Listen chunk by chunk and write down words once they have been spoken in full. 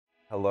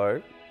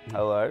Hello,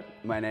 hello.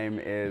 My name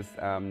is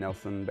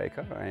Nelson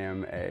Baker. I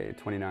am a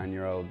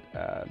 29-year-old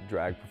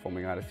drag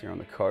performing artist here on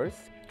the coast.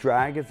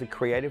 Drag is a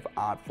creative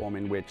art form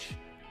in which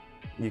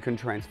you can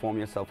transform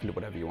yourself into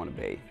whatever you want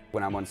to be.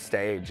 When I'm on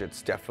stage,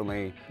 it's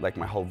definitely like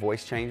my whole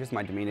voice changes,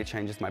 my demeanor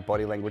changes, my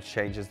body language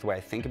changes, the way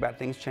I think about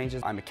things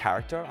changes. I'm a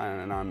character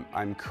and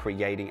I'm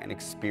creating an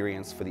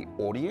experience for the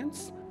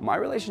audience. My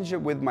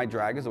relationship with my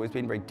drag has always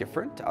been very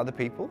different to other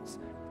people's.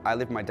 I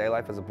live my day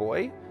life as a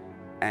boy,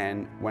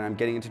 and when I'm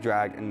getting into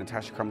drag and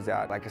Natasha comes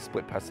out, like a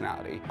split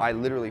personality. I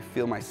literally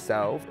feel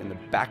myself in the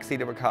backseat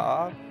of a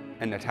car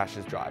and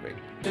Natasha's driving.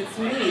 It's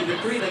me, the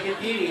three-legged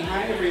beauty.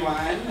 Hi,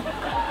 everyone.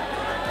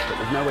 But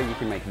there's no way you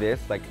can make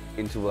this like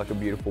into like a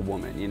beautiful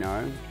woman, you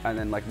know? And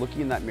then like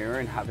looking in that mirror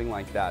and having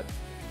like that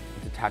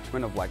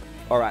detachment of like,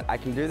 all right, I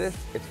can do this,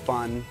 it's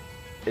fun.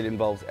 It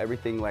involves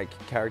everything like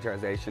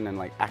characterization and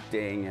like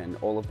acting and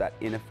all of that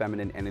inner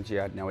feminine energy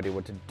I had no idea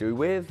what to do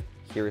with.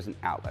 Here is an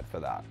outlet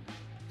for that.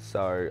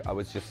 So I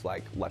was just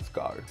like, let's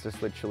go. It's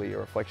just literally a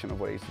reflection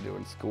of what I used to do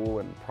in school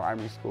and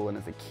primary school and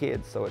as a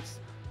kid. So it's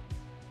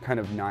kind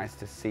of nice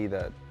to see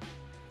that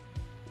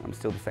I'm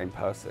still the same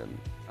person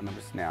and I'm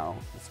just now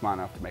smart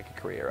enough to make a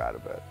career out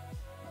of it.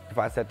 If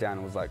I sat down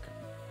and was like,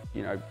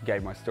 you know,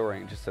 gave my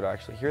story and just said,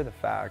 actually, here are the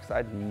facts. I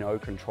had no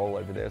control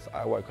over this.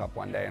 I woke up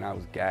one day and I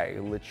was gay,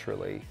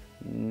 literally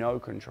no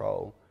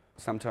control.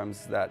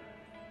 Sometimes that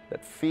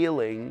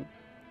feeling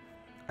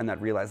and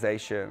that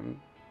realization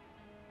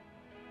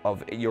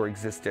of your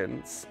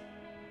existence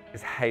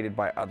is hated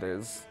by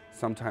others,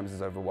 sometimes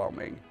is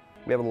overwhelming.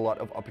 We have a lot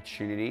of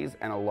opportunities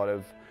and a lot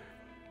of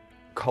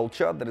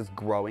culture that is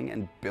growing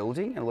and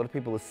building, and a lot of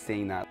people are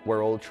seeing that.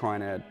 We're all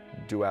trying to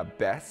do our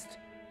best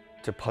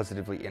to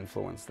positively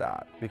influence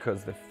that,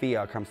 because the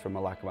fear comes from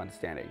a lack of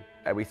understanding.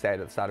 And we say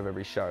it at the start of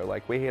every show,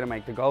 like, we're here to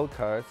make the Gold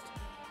Coast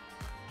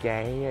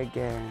gay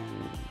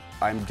again.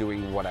 I'm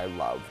doing what I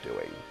love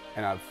doing,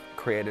 and I've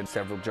created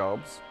several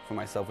jobs for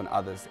myself and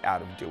others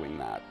out of doing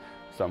that.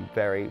 So I'm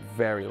very,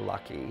 very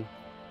lucky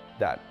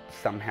that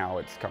somehow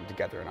it's come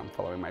together and I'm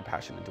following my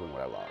passion and doing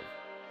what I love.